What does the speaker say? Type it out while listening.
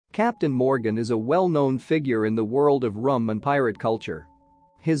Captain Morgan is a well-known figure in the world of rum and pirate culture.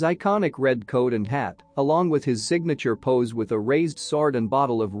 His iconic red coat and hat, along with his signature pose with a raised sword and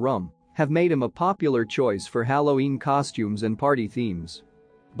bottle of rum, have made him a popular choice for Halloween costumes and party themes.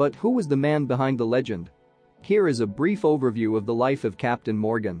 But who was the man behind the legend? Here is a brief overview of the life of Captain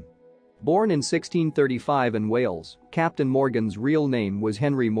Morgan. Born in 1635 in Wales, Captain Morgan's real name was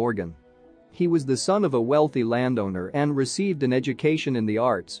Henry Morgan. He was the son of a wealthy landowner and received an education in the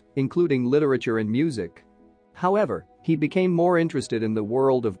arts, including literature and music. However, he became more interested in the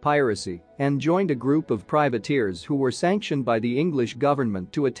world of piracy and joined a group of privateers who were sanctioned by the English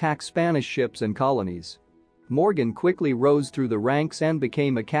government to attack Spanish ships and colonies. Morgan quickly rose through the ranks and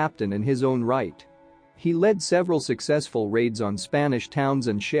became a captain in his own right. He led several successful raids on Spanish towns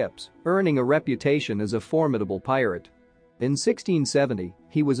and ships, earning a reputation as a formidable pirate. In 1670,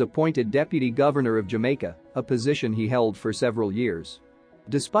 he was appointed Deputy Governor of Jamaica, a position he held for several years.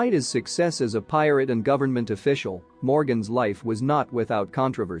 Despite his success as a pirate and government official, Morgan's life was not without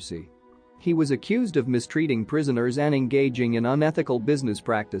controversy. He was accused of mistreating prisoners and engaging in unethical business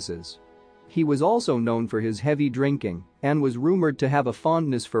practices. He was also known for his heavy drinking and was rumored to have a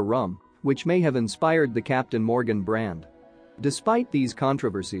fondness for rum, which may have inspired the Captain Morgan brand. Despite these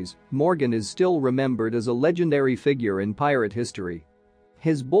controversies, Morgan is still remembered as a legendary figure in pirate history.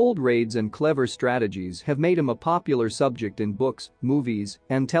 His bold raids and clever strategies have made him a popular subject in books, movies,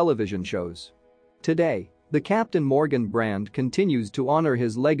 and television shows. Today, the Captain Morgan brand continues to honor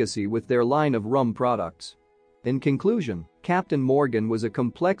his legacy with their line of rum products. In conclusion, Captain Morgan was a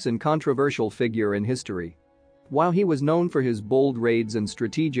complex and controversial figure in history. While he was known for his bold raids and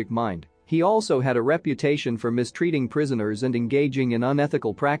strategic mind, he also had a reputation for mistreating prisoners and engaging in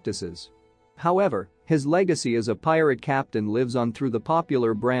unethical practices. However, his legacy as a pirate captain lives on through the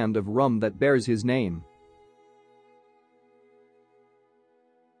popular brand of rum that bears his name.